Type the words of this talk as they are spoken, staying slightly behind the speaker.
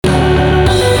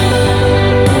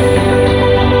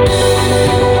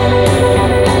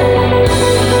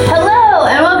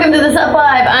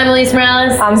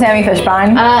Tiffany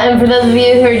Fishbein. And for those of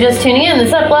you who are just tuning in,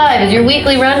 this Up Live is your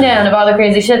weekly rundown of all the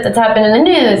crazy shit that's happened in the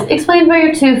news, explained by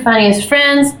your two funniest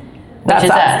friends, which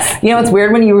is us. You know, it's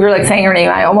weird when you were like saying your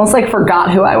name, I almost like forgot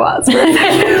who I was.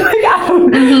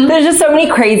 There's just so many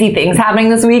crazy things happening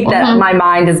this week that my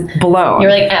mind is blown. You're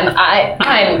like,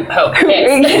 I'm Hope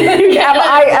Hicks.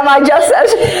 am I Jeff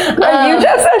Sessions? Are you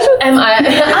Jeff Sessions? Am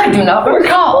I do not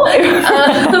recall.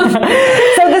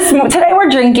 So today we're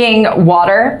drinking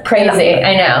water. Crazy,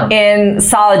 I know. In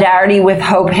solidarity with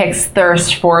Hope Hicks'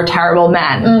 thirst for terrible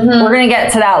men. Mm-hmm. We're going to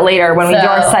get to that later when we do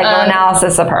our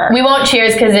psychoanalysis of her. We won't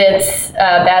cheers because it's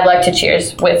bad luck to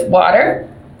cheers with water.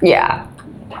 Yeah.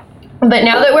 But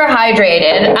now that we're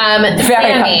hydrated, Very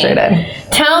Sammy, hydrated.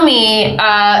 Tell me, you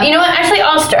know what? Actually,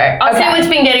 I'll start. I'll say what's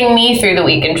been getting me through the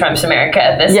week in Trump's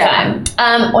America this time.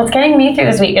 What's getting me through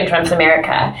this week in Trump's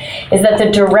America is that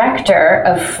the director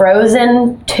of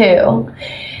Frozen 2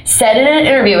 said in an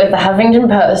interview with the Huffington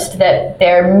Post that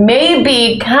there may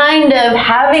be kind of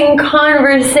having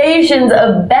conversations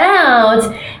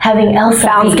about having Elsa.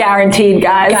 Sounds guaranteed,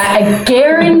 guys. I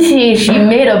guarantee she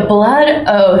made a blood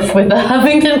oath with the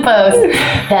Huffington Post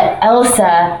that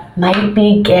Elsa might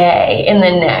be gay in the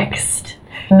next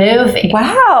movie.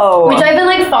 Wow. Which I've been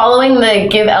like following the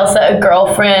Give Elsa a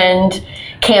Girlfriend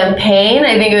campaign.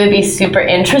 I think it would be super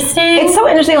interesting. It's so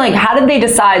interesting, like, how did they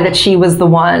decide that she was the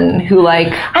one who,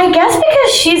 like... I guess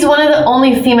because she's one of the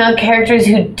only female characters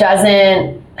who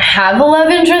doesn't have a love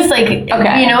interest. Like, you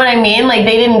know what I mean? Like,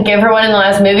 they didn't give her one in the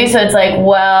last movie, so it's like,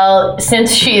 well,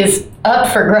 since she's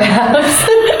up for grabs...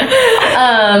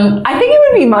 I think it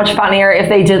would be much funnier if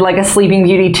they did like a Sleeping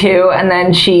Beauty 2 and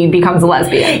then she becomes a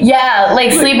lesbian. Yeah,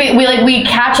 like we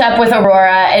catch up with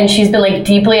Aurora and she's been like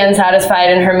deeply unsatisfied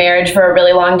in her marriage for a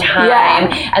really long time.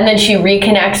 Yeah. And then she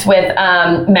reconnects with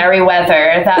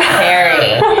Merryweather, that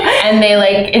fairy.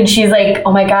 and she's like,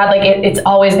 oh my God, like it's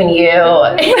always been you.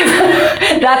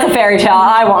 That's a fairy tale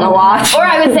I want to watch. Or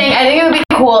I was saying, I think it would be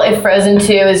cool if Frozen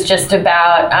 2 is just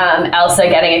about Elsa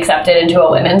getting accepted into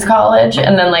a women's college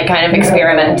and then like kind of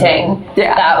experimenting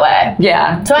that way.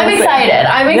 Yeah. So I'm excited.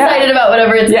 I'm excited about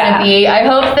whatever it's going to be. I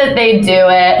hope that they do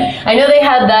it. I know they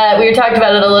had that, we talked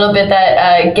about it a little bit,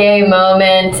 that gay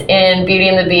moment in Beauty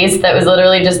and the Beast that was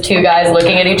literally just two guys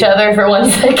looking at each other for 1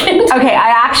 second. Okay, I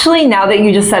actually, now that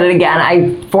you just said it again,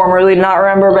 I formerly did not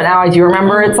remember, but now I do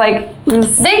remember. It's like...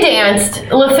 They danced.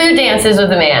 LeFou dances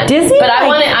with a man. Disney? But I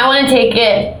want to take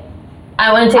it...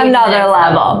 another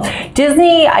level.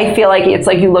 Disney, I feel like it's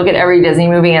like you look at every Disney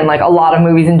movie and like a lot of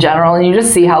movies in general and you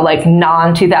just see how like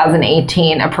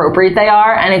non-2018 appropriate they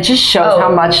are, and it just shows how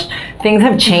much things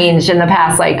have changed in the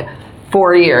past like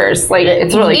 4 years. Like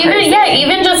it's really crazy. Yeah,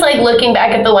 even just like looking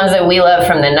back at the ones that we love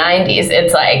from the 90s,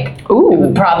 it's like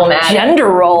problematic. Gender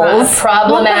roles.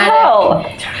 Problematic. What the hell?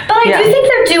 But I do think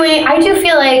I do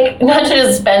feel like, not to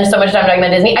just spend so much time talking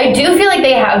about Disney, I do feel like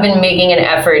they have been making an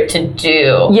effort to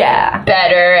do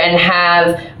better and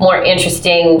have more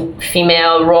interesting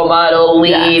female role model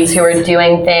leads who are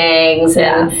doing things.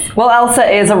 Well, Elsa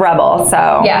is a rebel,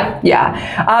 so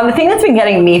the thing that's been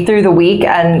getting me through the week,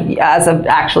 and as of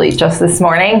actually just this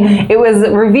morning, it was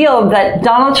revealed that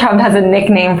Donald Trump has a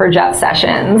nickname for Jeff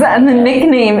Sessions, and the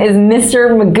nickname is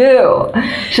Mr. Magoo.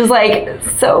 She's like,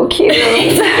 so cute.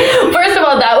 First of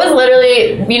all, that was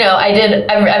literally, I did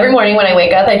every morning when I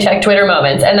wake up, I check Twitter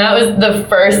moments, and that was the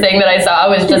first thing that I saw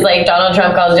was just like Donald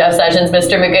Trump calls Jeff Sessions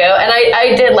Mr. Magoo, and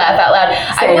I did laugh out loud.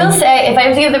 Same. I will say, if I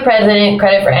have to give the president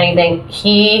credit for anything,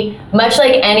 he, much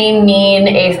like any mean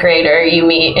 8th grader you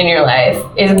meet in your life,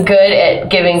 is good at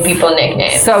giving people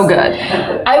nicknames. So good.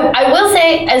 I will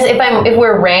say, as if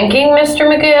we're ranking Mr.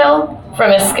 Magoo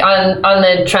from on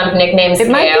the Trump nickname scale,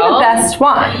 it might be the best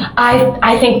one.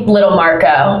 I think Little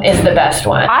Marco is the best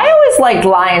one. I always liked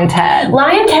Lion Ted.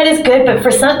 Lion Ted is good, but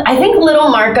I think Little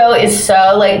Marco is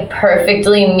so like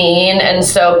perfectly mean and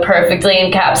so perfectly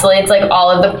encapsulates like all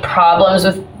of the problems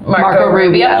with Marco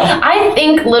Rubio. I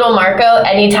think Little Marco,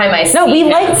 anytime I see him. No, we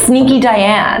liked Sneaky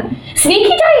Diane.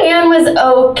 Sneaky Diane was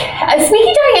okay.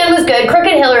 Sneaky Diane was good.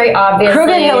 Crooked Hillary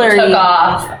obviously took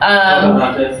off.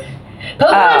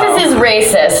 Pocahontas is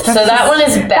racist, so that one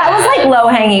is bad. That was like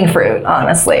low-hanging fruit,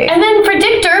 honestly. And then for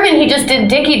Dick Durbin, he just did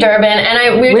Dickie Durbin,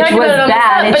 and we were talking about it on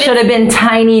bad. the set, it should have been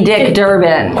Tiny Dick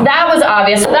Durbin. That was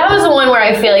obvious. That was the one where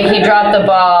I feel like he dropped the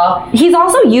ball. He's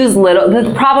also used Little.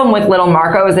 The problem with Little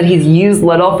Marco is that he's used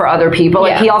Little for other people.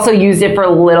 Like he also used it for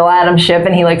Little Adam Schiff,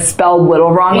 and he like spelled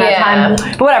Little wrong that time.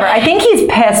 But whatever. I think he's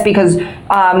pissed because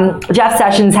Jeff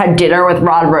Sessions had dinner with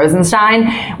Rod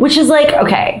Rosenstein, which is like,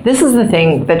 okay, this is the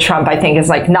thing that Trump, I think, is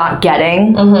like not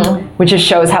getting, which just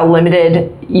shows how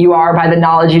limited you are by the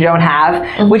knowledge you don't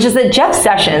have, which is that Jeff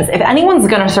Sessions, if anyone's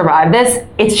going to survive this,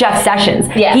 it's Jeff Sessions.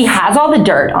 Yes. He has all the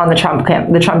dirt on the Trump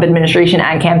administration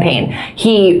and campaign.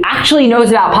 He actually knows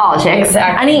about politics,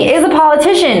 and he is a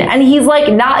politician, and he's like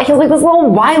this little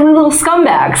wily little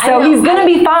scumbag. So he's going to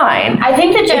be fine. I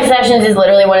think that Jeff Sessions is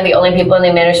literally one of the only people in the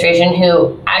administration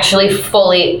who actually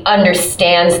fully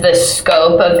understands the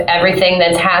scope of everything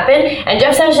that's happened. And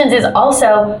Jeff Sessions is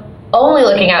also only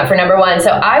looking out for number one.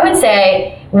 So I would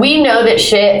say we know that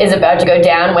shit is about to go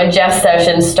down when Jeff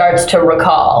Sessions starts to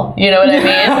recall. You know what I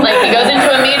mean? Like, he goes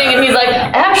into a meeting and he's like,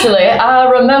 actually, I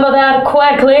remember that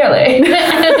quite clearly. And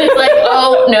it's like,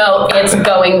 oh no, it's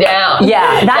going down.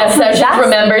 Yeah, Jeff Sessions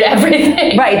remembered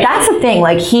everything. Right, that's the thing.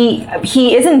 Like, he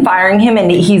isn't firing him,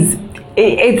 and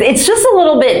it's just a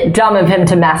little bit dumb of him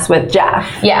to mess with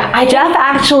Jeff. Yeah, Jeff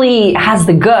actually has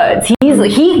the goods.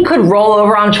 He could roll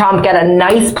over on Trump, get a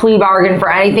nice plea bargain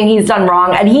for anything he's done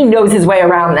wrong, and he knows his way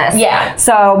around this. Yeah.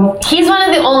 So he's one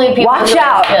of the only people watch who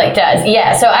out. I feel like does.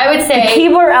 Yeah. So I would say the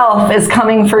Keebler elf is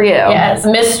coming for you. Yes,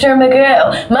 Mr.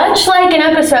 Magoo. Much like an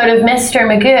episode of Mr.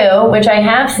 Magoo, which I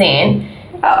have seen.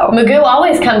 Magoo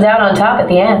always comes out on top at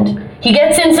the end. He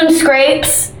gets in some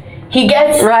scrapes. He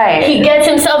gets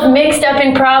himself mixed up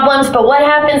in problems, but what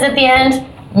happens at the end?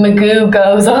 Magoo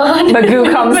goes on. Magoo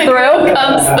comes through.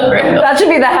 That should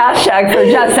be the hashtag for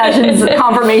Jeff Sessions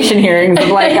confirmation hearings of,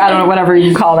 like, I don't know, whatever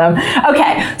you call them.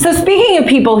 Okay, so speaking of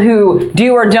people who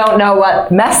do or don't know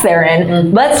what mess they're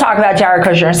in, let's talk about Jared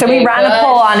Kushner. So we ran a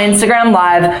poll on Instagram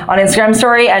Live, on Instagram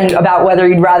Story, and about whether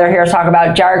you'd rather hear us talk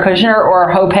about Jared Kushner or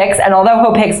Hope Hicks. And although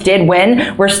Hope Hicks did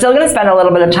win, we're still going to spend a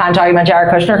little bit of time talking about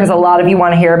Jared Kushner because a lot of you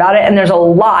want to hear about it, and there's a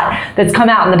lot that's come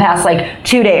out in the past,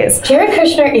 2 days. Jared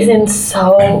Kushner is in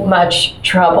so much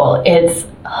trouble. It's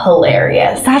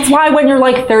hilarious. That's why when you're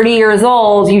 30 years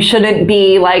old, you shouldn't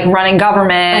be running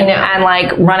government and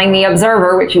running the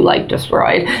Observer, which you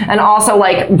destroyed, and also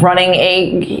running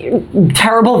a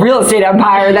terrible real estate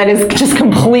empire that is just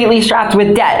completely strapped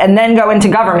with debt, and then go into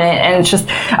government. And it's just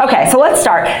okay. So let's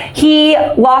start. He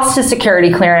lost his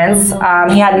security clearance.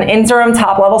 He had an interim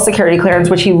top-level security clearance,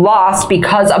 which he lost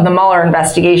because of the Mueller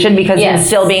investigation, because he's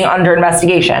still being under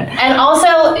investigation. And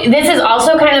also, this is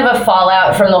also kind of a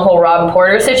fallout from the whole Rob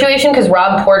Porter situation, because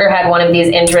Rob Porter had one of these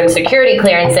interim security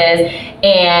clearances,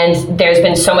 and there's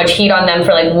been so much heat on them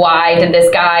for why did this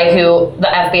guy who the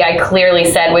FBI clearly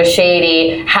said was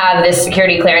shady have this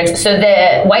security clearance. So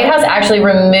the White House actually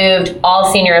removed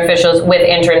all senior officials with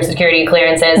interim security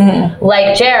clearances.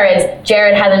 Like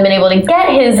Jared hasn't been able to get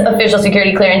his official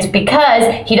security clearance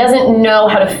because he doesn't know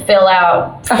how to fill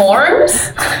out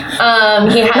forms.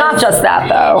 Not just that,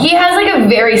 though. He has a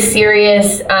very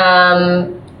serious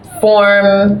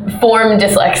form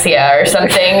dyslexia or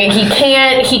something. He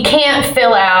can't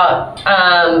fill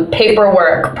out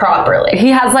paperwork properly. He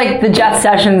has the Jeff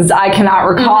Sessions I cannot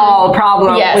recall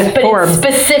problem with forms. It's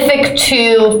specific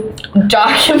to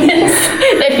documents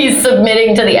that he's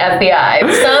submitting to the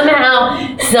FBI.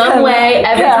 Somehow, some way,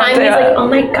 every time he's oh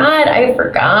my God, I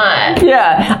forgot.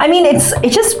 Yeah. I mean, it's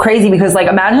just crazy because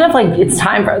imagine if it's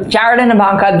time for Jared and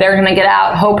Ivanka, they're going to get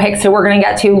out. Hope Hicks, who we're going to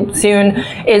get to soon,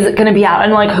 is going to be out.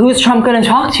 And who's Trump going to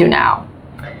talk to now?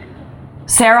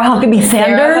 Sarah Huckabee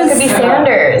Sanders?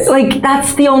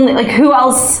 That's the only, who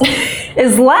else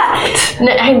is left?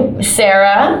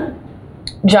 Sarah,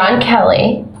 John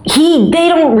Kelly. They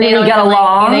don't really get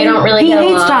along. They don't really get along.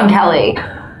 He hates John Kelly.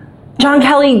 John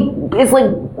Kelly is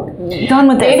done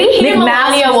with this. Maybe he and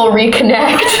Melania will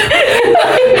reconnect.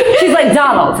 She's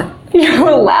Donald,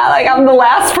 you're I'm the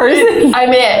last person. I'm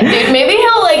it. Dude, maybe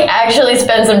he'll actually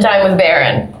spend some time with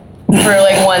Barron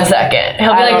for 1 second.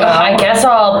 He'll be I guess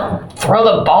I'll throw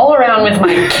the ball around with my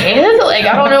kid.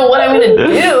 I don't know what I'm gonna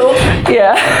do.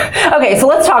 Yeah. Okay, so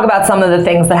let's talk about some of the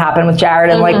things that happened with Jared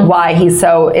and why he's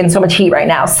in so much heat right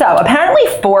now. So apparently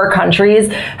 4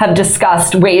 countries have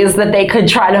discussed ways that they could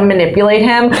try to manipulate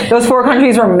him. Those 4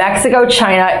 countries were Mexico,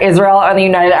 China, Israel, and the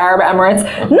United Arab Emirates,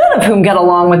 none of whom get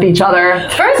along with each other.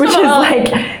 Which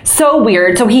is so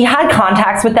weird. So he had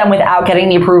contacts with them without getting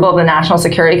the approval of the National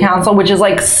Security Council, which is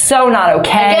so not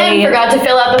okay. Again, forgot to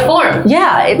fill out the form.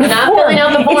 Yeah, it's not filling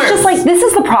out the form. It's just this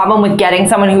is the problem with getting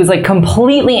someone who's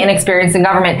completely inexperienced in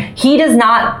government. He does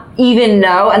not even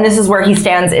know, and this is where he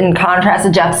stands in contrast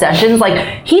to Jeff Sessions.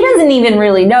 He doesn't even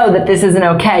really know that this isn't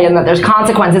okay and that there's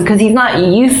consequences because he's not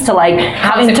used to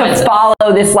having to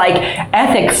follow this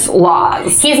ethics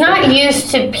laws. He's not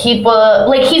used to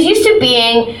people he's used to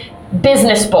being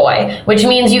business boy, which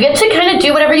means you get to kind of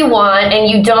do whatever you want and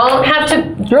you don't have to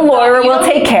Your lawyer will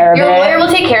take care of it. Your lawyer will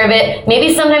take care of it.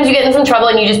 Maybe sometimes you get in some trouble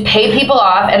and you just pay people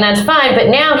off, and that's fine. But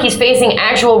now he's facing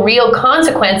actual real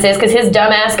consequences because his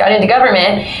dumb ass got into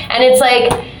government. And it's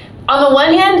like, on the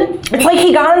one hand, it's like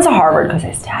he got into Harvard because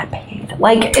his dad paid.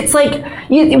 Like, it's like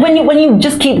when you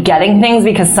just keep getting things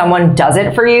because someone does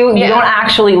it for you, you don't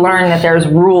actually learn that there's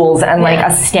rules and like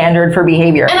a standard for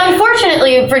behavior. And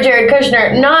unfortunately for Jared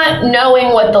Kushner, not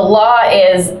knowing what the law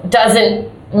is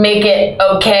doesn't make it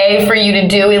okay for you to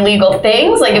do illegal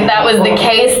things. Like, if that was the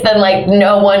case, then like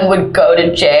no one would go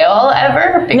to jail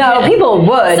ever. No, people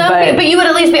would. But you would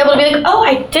at least be able to be like, oh,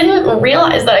 I didn't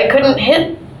realize that I couldn't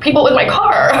hit people with my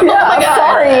car. Yeah, oh my God.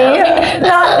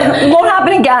 Sorry. Won't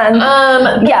happen again.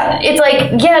 It's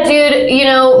like, yeah, dude, you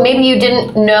know, maybe you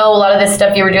didn't know a lot of this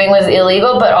stuff you were doing was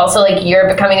illegal, but also like you're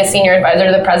becoming a senior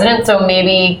advisor to the president, so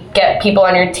maybe get people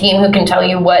on your team who can tell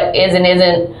you what is and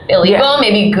isn't illegal. Yeah.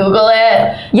 Maybe Google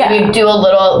it. Yeah. Maybe do a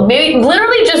little, maybe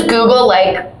literally just Google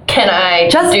like, can I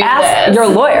just ask this? Your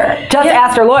lawyer? Just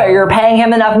ask your lawyer. You're paying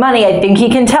him enough money. I think he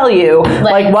can tell you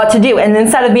like what to do. And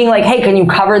instead of being like, hey, can you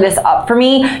cover this up for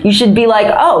me? You should be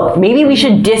like, oh, maybe we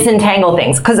should disentangle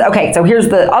things. Because so here's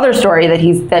the other story that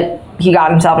he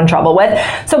got himself in trouble with.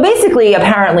 So basically,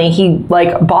 apparently, he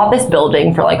like bought this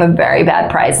building for like a very bad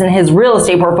price, and his real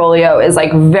estate portfolio is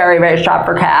like very, very strapped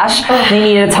for cash. They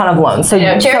needed a ton of loans. So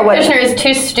Jared Kushner is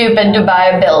too stupid to buy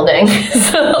a building.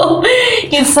 So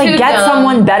he's like get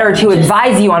someone better to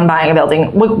advise you on buying a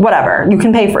building. Whatever, you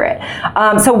can pay for it.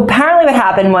 So apparently, what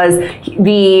happened was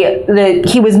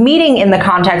he was meeting in the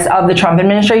context of the Trump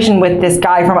administration with this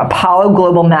guy from Apollo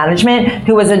Global Management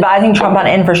who was advising Trump on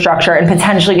infrastructure and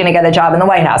potentially going to get a job in the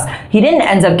White House. He didn't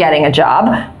end up getting a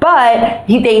job, but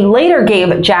they later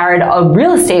gave Jared a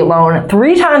real estate loan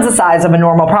 3 times the size of a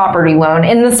normal property loan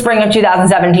in the spring of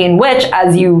 2017, which,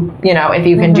 as you know, if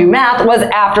you can do math, was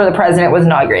after the president was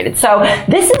inaugurated. So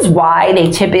this is why they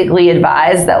typically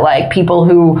advise that like people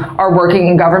who are working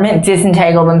in government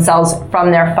disentangle themselves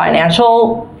from their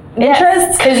financial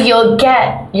interests. Because you'll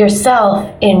get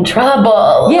yourself in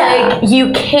trouble. Yeah. Like,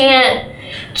 you can't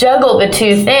juggle the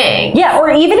two things. Yeah, or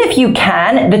even if you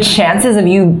can, the chances of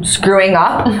you screwing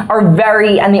up are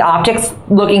and the optics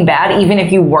looking bad, even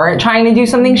if you weren't trying to do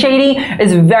something shady,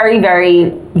 is very,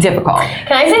 very difficult.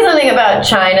 Can I say something about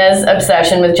China's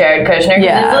obsession with Jared Kushner?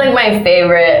 Because this is like my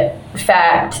favorite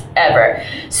fact ever.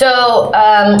 So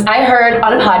I heard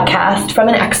on a podcast from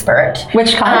an expert.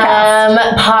 Which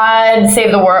podcast? Pod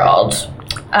Save the World.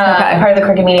 Part of the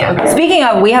Crooked Media Empire. Speaking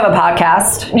of, we have a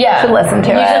podcast. Yeah. You should listen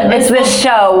to it. It's this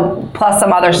show plus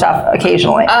some other stuff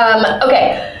occasionally.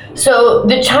 Okay. So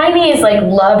the Chinese like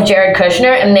love Jared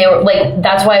Kushner, and they were like,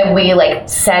 that's why we like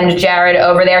send Jared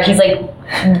over there. He's like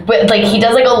he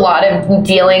does like a lot of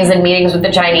dealings and meetings with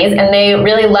the Chinese, and they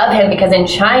really love him because in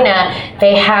China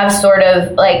they have sort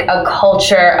of like a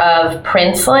culture of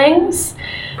princelings.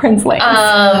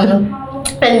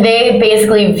 And they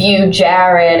basically view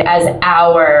Jared as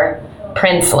our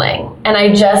princeling. And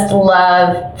I just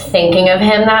love thinking of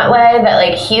him that way, that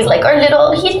like he's like our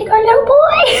little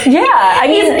boy. Yeah, I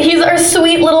mean he's our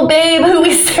sweet little babe who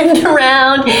we send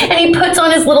around, and he puts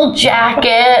on his little jacket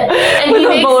and he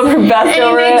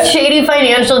makes shady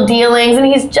financial dealings, and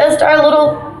he's just our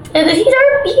little he's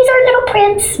our little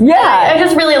prince. Yeah. I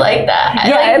just really like that.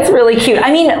 Yeah, it's really cute. I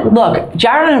mean, look,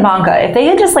 Jared and Ivanka, if they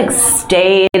had just like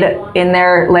stayed in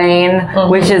their lane,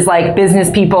 which is like business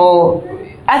people,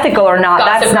 ethical or not,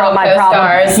 that's not my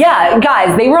problem. Yeah,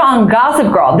 guys, they were on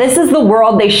Gossip Girl. This is the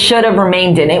world they should have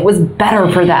remained in. It was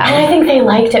better for them. And I think they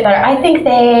liked it better. I think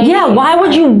they... Yeah, why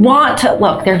would you want to...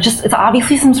 Look, it's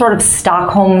obviously some sort of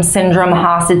Stockholm Syndrome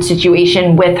hostage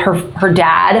situation with her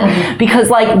dad, because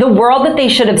like the world that they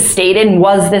should have stayed in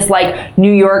was this like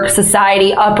New York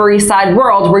society, Upper East Side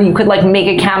world where you could like make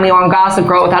a cameo on Gossip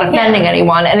Girl without offending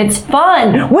anyone, and it's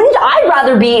fun. I'd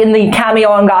rather be in the cameo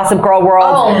on Gossip Girl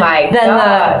world than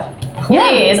God.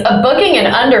 Please, a booking in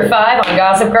under 5 on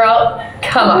Gossip Girl.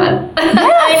 Come on. Yeah,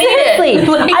 I need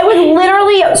it. I would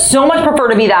literally so much prefer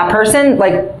to be that person,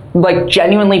 like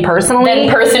genuinely personally, than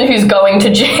person who's going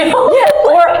to jail.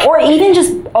 Yeah, or even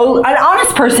just an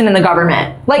honest person in the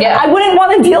government. Like I wouldn't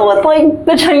want to deal with like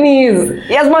the Chinese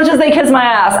as much as they kiss my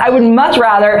ass. I would much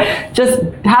rather just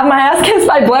have my ass kissed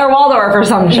by Blair Waldorf or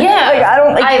some shit.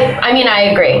 Yeah, like, I mean, I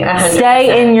agree. 100%.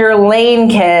 Stay in your lane,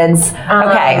 kids.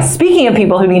 Okay, speaking of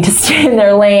people who need to stay in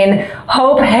their lane,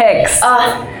 Hope Hicks.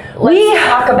 We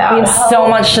have so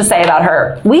much to say about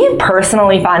her. We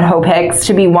personally find Hope Hicks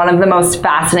to be one of the most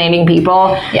fascinating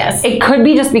people. Yes. It could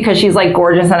be just because she's like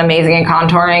gorgeous and amazing and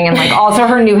contouring, and like also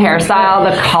her new hairstyle,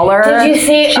 the color. Did you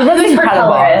see? She looks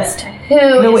incredible. Her colorist?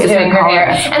 who is doing her hair.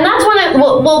 And that's one of,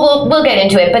 we'll get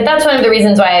into it, but that's one of the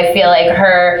reasons why I feel like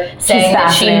her saying that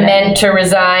she meant to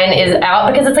resign is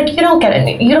out, because it's like, you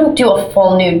don't do a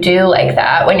full new do like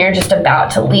that when you're just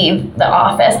about to leave the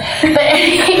office. But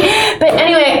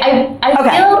anyway,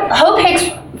 I feel Hope Hicks,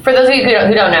 for those of you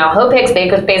who don't know, Hope Hicks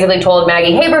basically told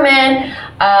Maggie Haberman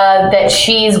that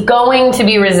she's going to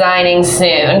be resigning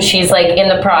soon. She's like in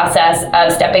the process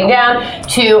of stepping down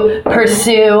to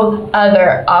pursue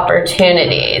other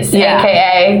opportunities,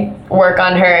 aka work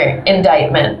on her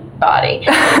indictment body.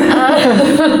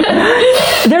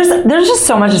 There's just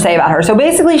so much to say about her. So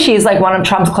basically, she's like one of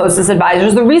Trump's closest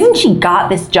advisors. The reason she got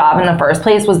this job in the first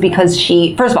place was because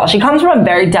she comes from a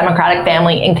very Democratic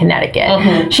family in Connecticut.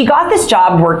 Mm-hmm. She got this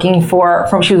job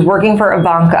she was working for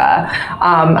Ivanka,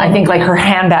 I think like her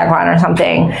handbag line or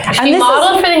something. She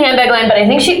modeled for the handbag line, but I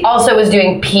think she also was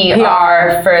doing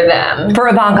PR for them. For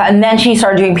Ivanka, and then she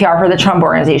started doing PR for the Trump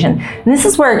organization. And this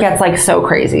is where it gets like so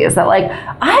crazy, is that like,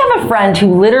 I have a friend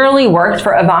who literally worked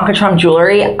for Ivanka Trump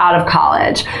Jewelry out of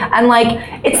college. And like,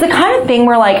 it's the kind of thing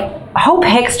where like, Hope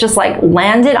Hicks just like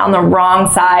landed on the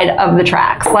wrong side of the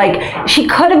tracks. Like, she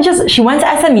went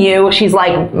to SMU. She's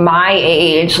like my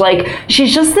age. Like,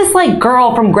 she's just this like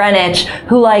girl from Greenwich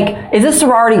who like is a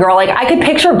sorority girl. Like, I could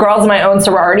picture girls in my own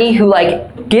sorority who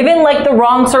like, given like the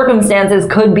wrong circumstances,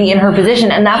 could be in her position.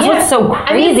 And that's what's so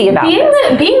crazy about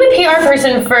this. Being the PR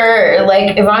person for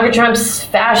like Ivanka Trump's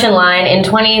fashion line in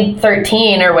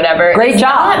 2013 or whatever. Great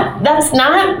job. That's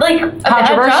not like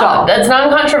controversial. Bad job. That's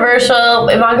non-controversial.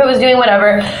 Ivanka was doing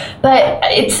whatever, but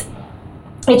it's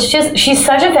just, she's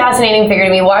such a fascinating figure to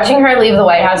me. Watching her leave the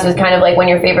White House was kind of like when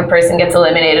your favorite person gets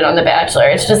eliminated on The Bachelor.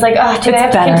 It's just like,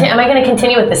 am I going to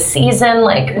continue with the season?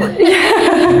 Like,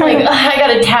 I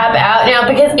got to tap out now,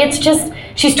 because it's just,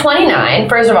 she's 29,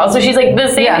 first of all, so she's like the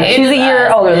same age. She's a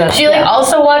year older than us. She like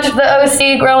also watched the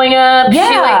OC growing up. Yeah.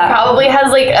 She like probably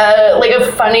has like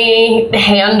a funny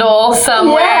handle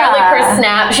somewhere. Yeah. Like her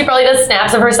snap. She probably does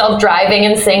snaps of herself driving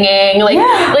and singing.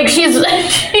 Like she's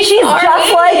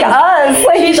just like us.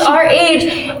 Like, she's our age.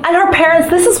 And her parents,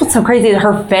 this is what's so crazy.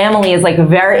 Her family is like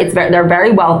they're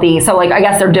very wealthy. So like, I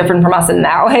guess they're different from us in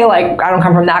that way. Like, I don't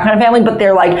come from that kind of family, but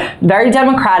they're like very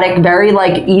democratic, very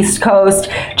like East Coast,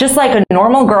 just like a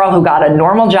normal girl who got a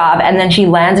normal job, and then she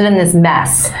landed in this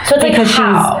mess. So it's because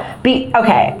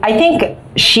I think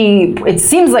it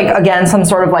seems like, again, some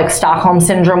sort of like Stockholm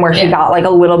syndrome, where she got like a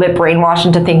little bit brainwashed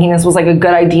into thinking this was like a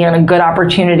good idea and a good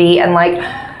opportunity, and like,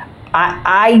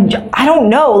 I don't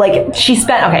know, like she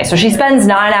spends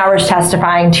 9 hours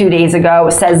testifying 2 days ago,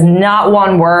 says not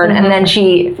one word, and then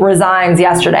she resigns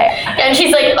yesterday. And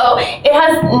she's like, it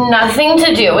has nothing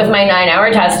to do with my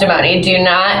 9-hour testimony. Do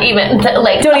not even,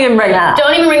 don't even bring that up.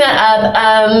 Don't even bring that up.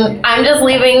 I'm just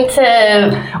leaving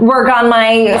to work on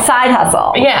my side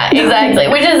hustle. Yeah, exactly.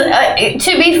 Which is,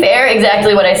 to be fair,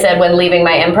 exactly what I said when leaving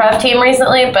my improv team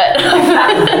recently, but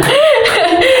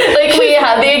like we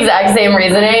have the exact same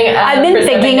reasoning. I've been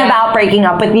thinking about breaking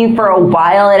up with you for a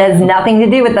while. It has nothing to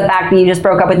do with the fact that you just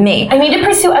broke up with me. I need to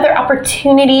pursue other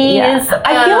opportunities. Yeah.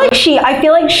 I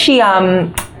feel like she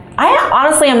I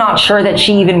honestly am not sure that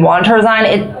she even wanted to resign.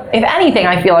 If anything,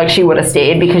 I feel like she would have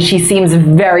stayed, because she seems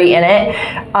very in it.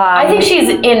 I think she's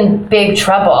in big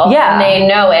trouble. Yeah. And they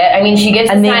know it. I mean, she gets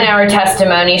this 9-hour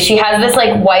testimony. She has this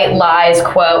like white lies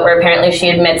quote where apparently she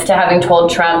admits to having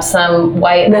told Trump some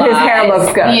white lies. His hair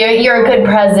looks good. You're a good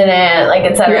president, like,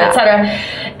 et cetera, et cetera.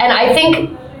 And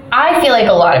I feel like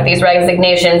a lot of these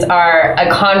resignations are a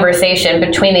conversation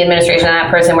between the administration and that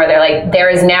person, where they're like, there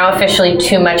is now officially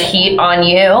too much heat on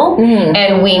you,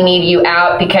 and we need you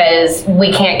out because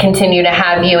we can't continue to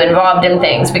have you involved in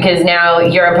things, because now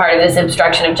you're a part of this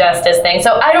obstruction of justice thing.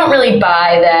 So I don't really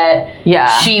buy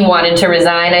that she wanted to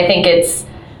resign. I think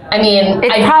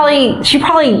she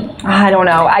probably, I don't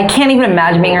know. I can't even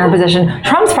imagine being in her position.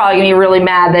 Trump's probably gonna be really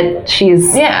mad that she's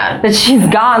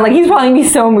gone. Like, he's probably gonna be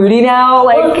so moody now.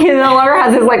 Like, he no longer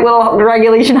has his like little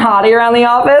regulation hottie around the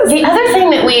office. The other thing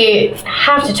that we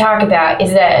have to talk about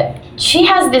is that she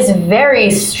has this very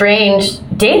strange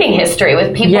dating history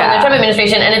with people in the Trump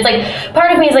administration, and it's like,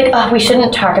 part of me is like, we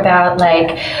shouldn't talk about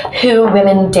like who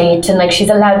women date, and like she's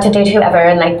allowed to date whoever,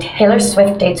 and like Taylor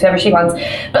Swift dates whoever she wants,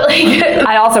 but like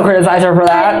I also criticize her for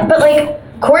that. But like,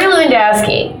 Corey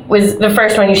Lewandowski was the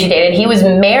first one who she dated. He was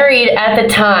married at the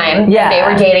time that they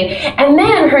were dating. And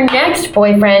then her next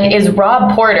boyfriend is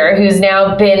Rob Porter, who's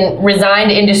now been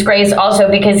resigned in disgrace also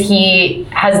because he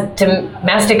has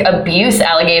domestic abuse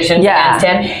allegations against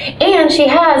him. And she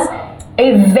has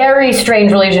a very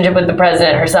strange relationship with the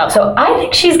president herself. So I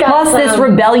think she's got this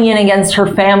rebellion against her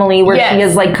family where she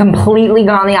has like completely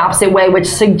gone the opposite way, which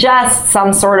suggests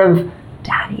some sort of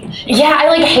daddy issues. Yeah, I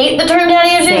like hate the term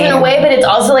daddy issues in a way, but it's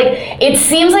also like, it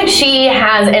seems like she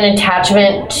has an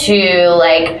attachment to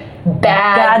like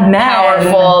bad men.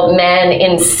 Powerful men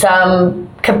in some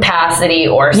capacity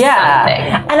or something.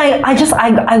 And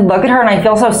I look at her and I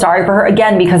feel so sorry for her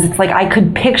again, because it's like I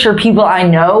could picture people I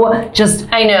know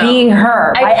being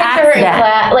her. I picture her in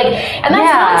class, like, and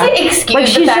that's not to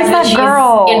excuse the fact that she's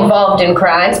involved in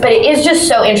crimes, but it is just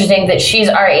so interesting that she's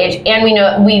our age and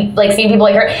we've like seen people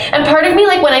like her. And part of me,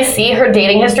 like, when I see her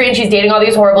dating history and she's dating all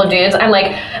these horrible dudes, I'm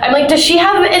like, does she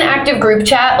have an active group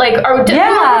chat? Like, are her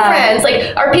friends?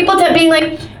 Like, are people being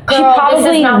like, girl, she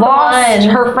probably lost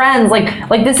her friends.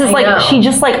 Like this is like, she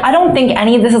just like, I don't think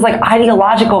any of this is like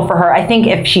ideological for her. I think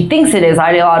if she thinks it is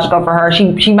ideological for her,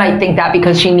 she might think that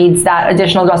because she needs that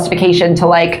additional justification to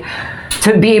like,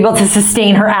 to be able to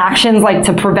sustain her actions, like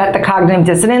to prevent the cognitive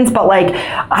dissonance. But like,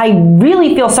 I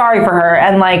really feel sorry for her.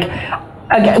 And like,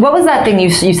 again, what was that thing you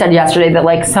said yesterday that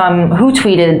like who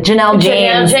tweeted? Janelle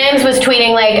James. Janelle James was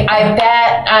tweeting like, I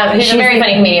bet, who's a very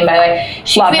funny comedian, by the way.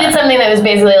 She tweeted something that was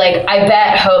basically like, I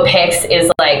bet Hope Hicks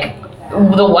is like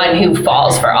the one who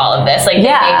falls for all of this. Like, they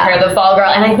make her the fall girl.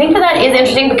 And I think that is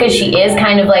interesting because she is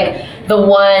kind of like the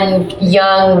one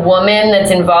young woman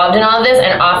that's involved in all of this.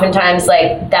 And oftentimes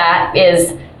like that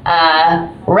is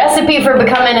recipe for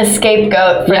becoming a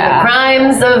scapegoat for the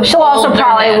crimes of. She'll also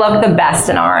probably look the best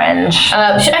in orange.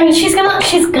 She's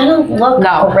gonna look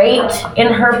great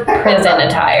in her prison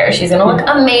attire. She's gonna look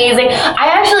amazing.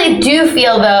 I actually do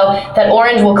feel though that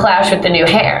orange will clash with the new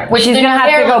hair, which she's gonna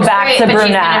have to go back to brunette.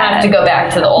 She's gonna have to go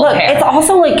back to the old hair. It's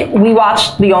also like, we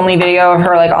watched the only video of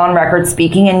her like on record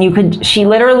speaking, and she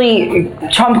literally,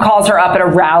 Trump calls her up at a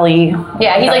rally.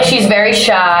 Yeah, he's like, she's very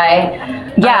shy.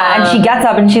 Yeah, and she gets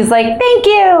up and she's like, thank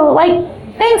you, like,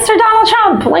 thanks for Donald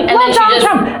Trump, like, love Donald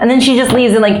Trump. And then she just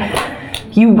leaves, and like,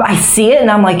 I see it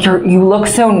and I'm like, you look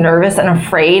so nervous and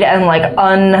afraid and like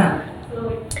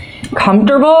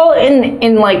uncomfortable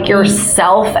in like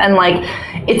yourself, and like,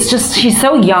 it's just, she's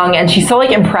so young and she's so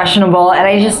like impressionable, and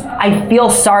I feel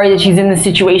sorry that she's in this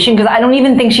situation, because I don't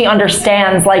even think she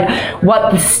understands like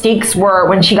what the stakes were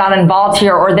when she got involved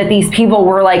here, or that these people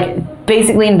were like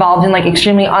basically involved in like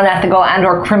extremely unethical and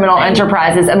or criminal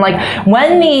enterprises. And like,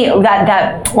 when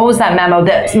what was that memo,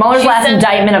 that Mueller's last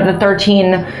indictment of the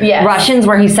 13 Russians,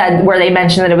 where they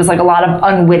mentioned that it was like a lot of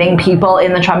unwitting people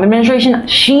in the Trump administration,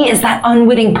 she is that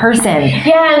unwitting person.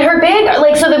 Yeah, and her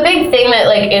the big thing that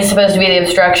like is supposed to be the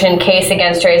obstruction case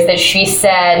against her is that she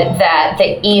said that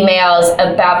the emails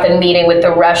about the meeting with the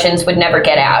Russians would never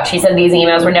get out. She said these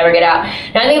emails would never get out.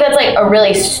 And I think that's like a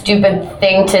really stupid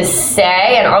thing to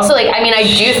say. And also like, I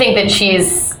do think that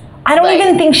she's... I don't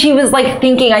even think she was like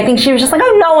thinking. I think she was just like,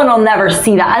 oh, no one will never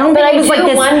see that. I don't think it was like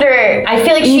this. I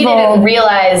feel like she didn't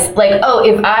realize like, oh,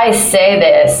 if I say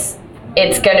this,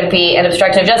 it's going to be an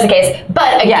obstruction of justice case.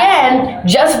 But again,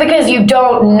 just because you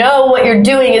don't know what you're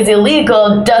doing is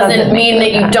illegal doesn't mean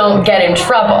that you don't get in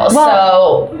trouble.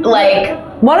 Well, so like...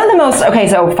 One of the most,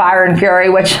 so Fire and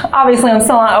Fury, which obviously I'm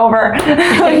still not over,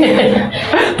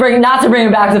 not to bring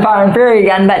it back to Fire and Fury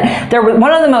again, but there was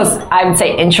one of the most, I would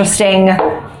say, interesting,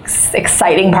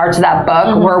 exciting parts of that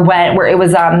book where it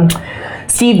was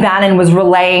Steve Bannon was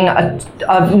relaying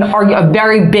a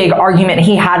very big argument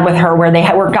he had with her, where they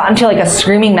were gotten to like a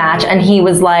screaming match, and he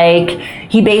was like,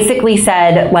 he basically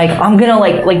said like, I'm gonna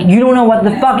like you don't know what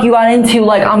the fuck you got into,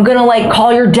 like I'm gonna like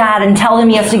call your dad and tell him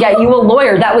he has to get you a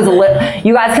lawyer. That was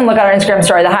you guys can look at our Instagram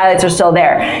story, the highlights are still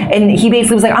there. And he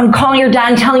basically was like, I'm calling your dad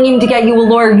and telling him to get you a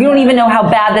lawyer. You don't even know how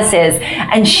bad this is.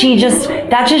 And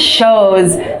that just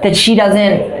shows that she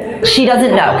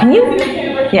doesn't know. Can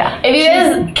you? Yeah. If you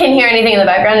guys can hear anything in the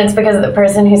background, it's because of the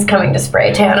person who's coming to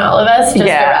spray tan all of us just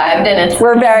arrived, and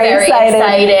we're very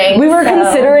exciting. We were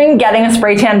considering getting a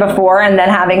spray tan before, and then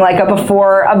having like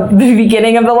the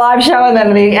beginning of the live show, and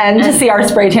then the end to see our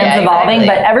spray tans evolving.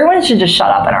 Exactly. But everyone should just shut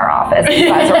up in our office if you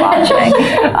guys are watching.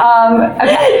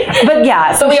 Okay. But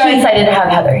yeah. So we are excited to have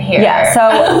Heather here. Yeah.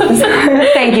 So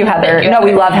thank you, Heather. No,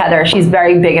 we love Heather. She's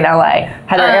very big in LA.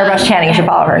 Heather Airbrush Channing, you should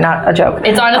follow her. Not a joke.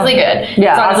 It's honestly good.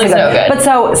 Yeah. It's honestly so good. But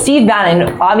so Steve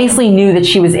Bannon obviously knew that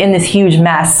she was in this huge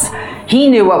mess. He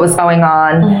knew what was going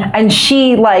on, and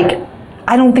she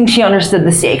I don't think she understood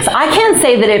the stakes. I can't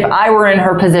say that if I were in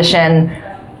her position,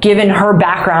 given her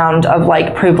background of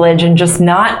like privilege and just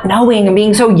not knowing and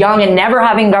being so young and never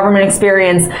having government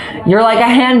experience, you're like a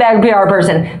handbag PR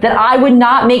person, that I would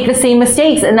not make the same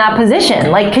mistakes in that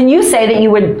position. Like, can you say that you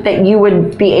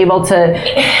would be able to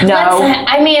know?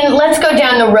 Let's go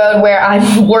down the road where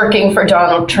I'm working for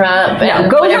Donald Trump.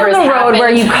 Go down the road where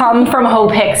you come from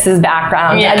Hope Hicks's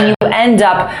background and you end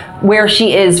up where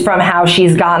she is from how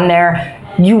she's gotten there.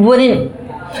 You wouldn't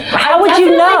How would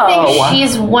you know? I think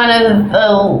she's one of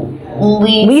the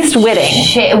least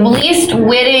witting. Least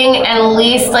witting and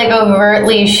least like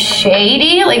overtly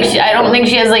shady. Like I don't think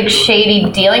she has like shady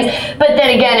dealings. But then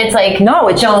again, it's like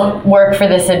don't work for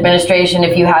this administration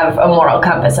if you have a moral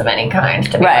compass of any kind,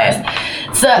 to be honest.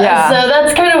 So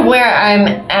that's kind of where I'm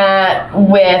at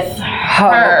with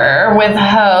her, with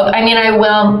Hope. I mean, I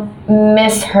will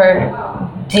miss her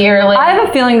dearly. I have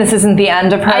a feeling this isn't the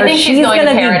end of her. I think she's going to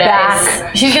Paradise. Be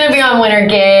back. She's going to be on Winter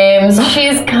Games.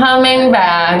 She's coming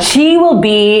back. She will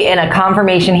be in a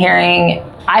confirmation hearing.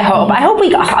 I hope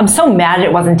I'm so mad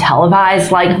it wasn't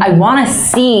televised. Like, I want to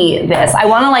see this. I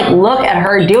want to like look at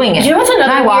her doing it. Do you know what's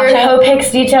another weird Hope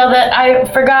Hicks detail that I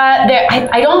forgot?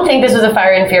 I don't think this was a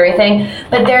Fire and Fury thing,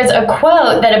 but there's a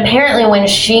quote that apparently when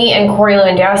she and Corey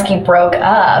Lewandowski broke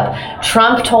up,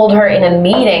 Trump told her in a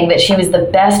meeting that she was the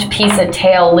best piece of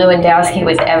tail Lewandowski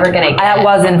was ever going to get. That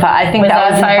was in I think that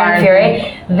was in Fire and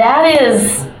Fury. That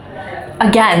is...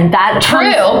 Again, that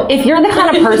true. If you're the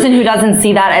kind of person who doesn't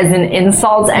see that as an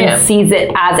insult and sees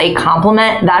it as a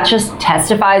compliment, that just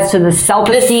testifies to the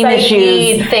self-esteem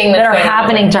issues that are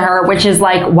happening to her, which is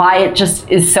like why it just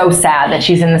is so sad that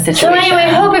she's in this situation. So anyway,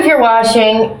 Hope, if you're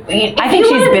watching, I think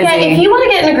she's busy. If you want to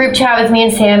get in a group chat with me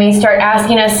and Sammy, start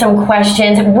asking us some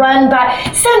questions,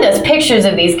 send us pictures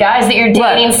of these guys that you're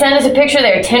dating, send us a picture of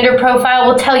their Tinder profile.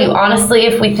 We'll tell you honestly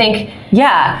if we think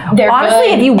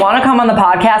honestly, if you want to come on the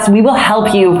podcast, we will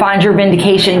help you find your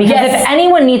vindication, because if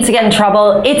anyone needs to get in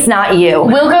trouble, it's not you.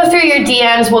 We'll go through your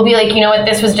DMs. We'll be like, you know what,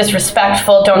 this was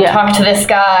disrespectful. Don't talk to this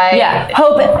guy. Yeah.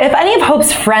 Hope, if any of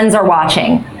Hope's friends are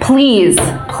watching, please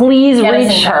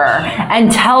reach her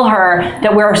and tell her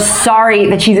that we're sorry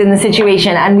that she's in the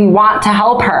situation and we want to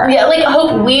help her. Yeah, like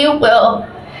Hope, we will.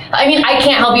 I mean, I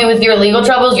can't help you with your legal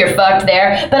troubles. You're fucked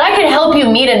there. But I could help you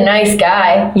meet a nice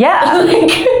guy. Yeah.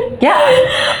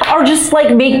 Yeah. Or just like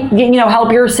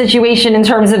help your situation in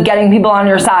terms of getting people on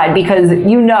your side, because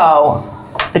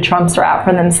the Trumps are out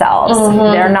for themselves.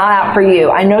 Mm-hmm. They're not out for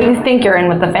you. I know you think you're in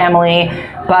with the family,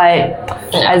 but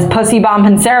as Pussy Bomb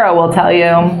Pincero will tell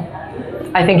you,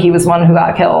 I think he was one who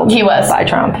got killed. He was. By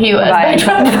Trump. He was. By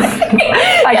Trump.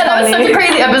 That was such a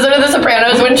crazy episode of The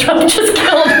Sopranos when Trump just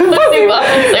killed Pussy Bomb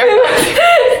Pincero.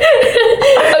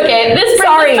 Okay, this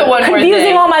brings us to one more thing.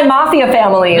 Confusing all my mafia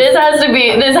families. This has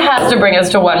to bring us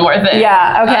to one more thing.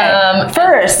 Yeah, okay.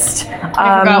 First,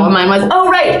 I forgot what mine was. Oh,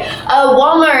 right.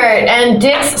 Walmart and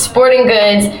Dick's Sporting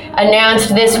Goods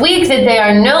announced this week that they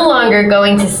are no longer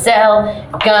going to sell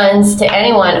guns to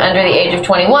anyone under the age of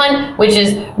 21, which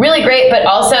is really great. But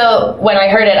also, when I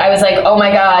heard it, I was like, oh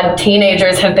my God,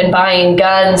 teenagers have been buying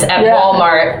guns at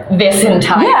Walmart this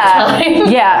entire time.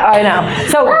 Yeah, I know.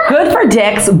 So good for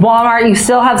Dick's. Walmart, you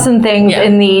still have some things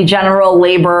in the general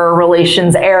labor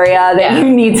relations area that you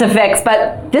need to fix,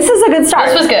 but this is a good start.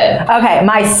 This was good. Okay,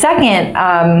 my second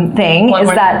thing is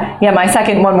that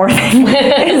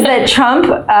Trump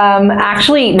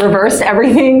actually reversed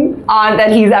everything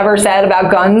that he's ever said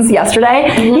about guns yesterday.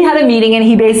 Mm-hmm. He had a meeting and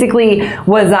he basically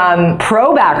was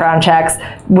pro background checks,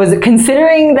 was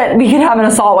considering that we could have an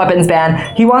assault weapons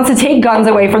ban. He wants to take guns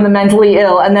away from the mentally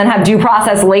ill and then have due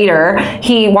process later.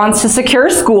 He wants to secure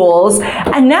schools.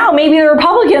 And now maybe the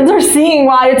Republicans are seeing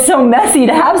why it's so messy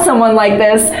to have someone like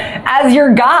this as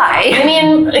your guy. I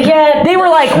mean, yeah. They were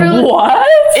like, what?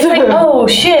 It's like, oh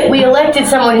shit, we elected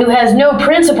someone who has no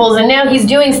principles and now he's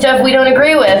doing stuff we don't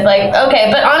agree with. Like, okay,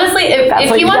 but honestly,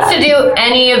 if he wants to do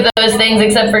any of those things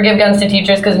except for give guns to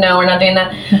teachers, because no, we're not doing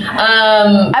that.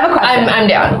 I have a question. I'm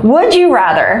down. Would you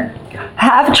rather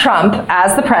have Trump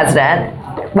as the president,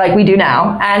 like we do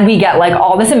now, and we get like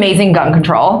all this amazing gun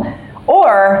control,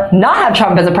 or not have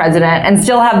Trump as a president and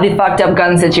still have the fucked up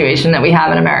gun situation that we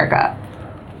have in America?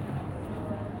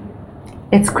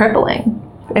 It's crippling.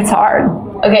 It's hard.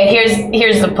 Okay,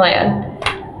 here's the plan.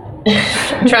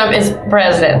 Trump is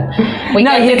president.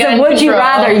 It's a would you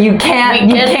rather. You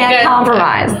can't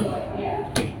compromise.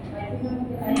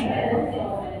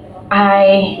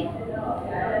 I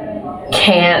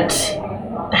can't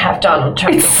have Donald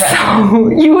Trump as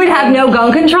president. You would have no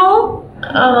gun control?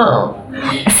 Oh.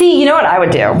 See, you know what I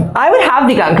would do? I would have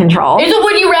the gun control. It's a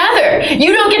would you rather.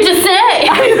 You don't get to say.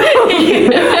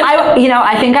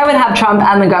 I think I would have Trump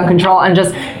and the gun control and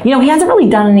just, he hasn't really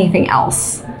done anything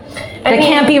else. That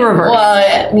can't be reversed.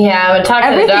 Well, yeah, but talk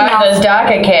to those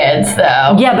DACA kids,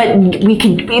 though. Yeah, but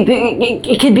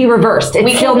it could be reversed.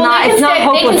 It's not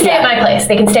hopeless. They can stay at my place.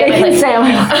 They can stay at my place.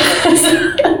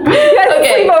 You guys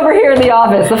sleep over here in the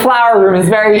office. The flower room is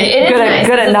very good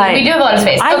at night. We do have a lot of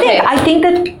space. I think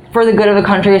that for the good of the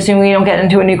country, assuming we don't get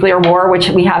into a nuclear war, which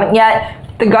we haven't yet,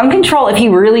 the gun control, if he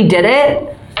really did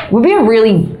it, would be a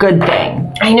really good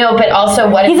thing. I know, but also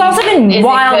what he's also been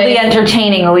wildly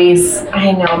entertaining, Elise.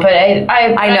 I know, but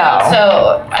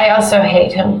I also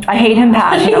hate him. I hate him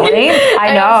passionately.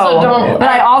 I know, but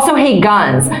I also hate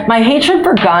guns. My hatred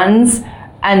for guns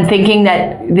and thinking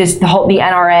that the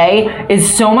NRA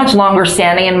is so much longer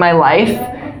standing in my life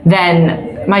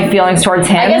than my feelings towards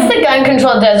him. I guess the gun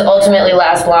control does ultimately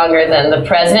last longer than the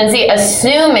presidency,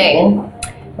 assuming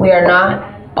we are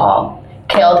not all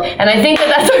killed. And I think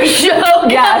that's our show,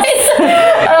 guys.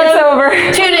 Yes. It's over.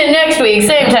 Tune in next week,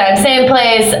 same time, same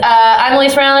place. I'm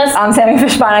Elise Morales. I'm Sammy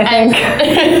Fishbein, I think.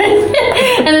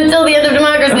 And until the end of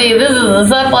democracy, this is The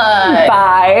Supply.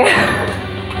 Bye.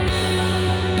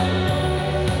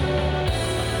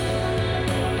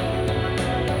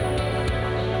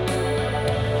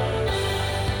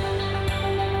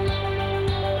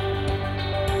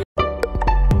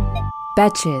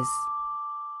 Betches.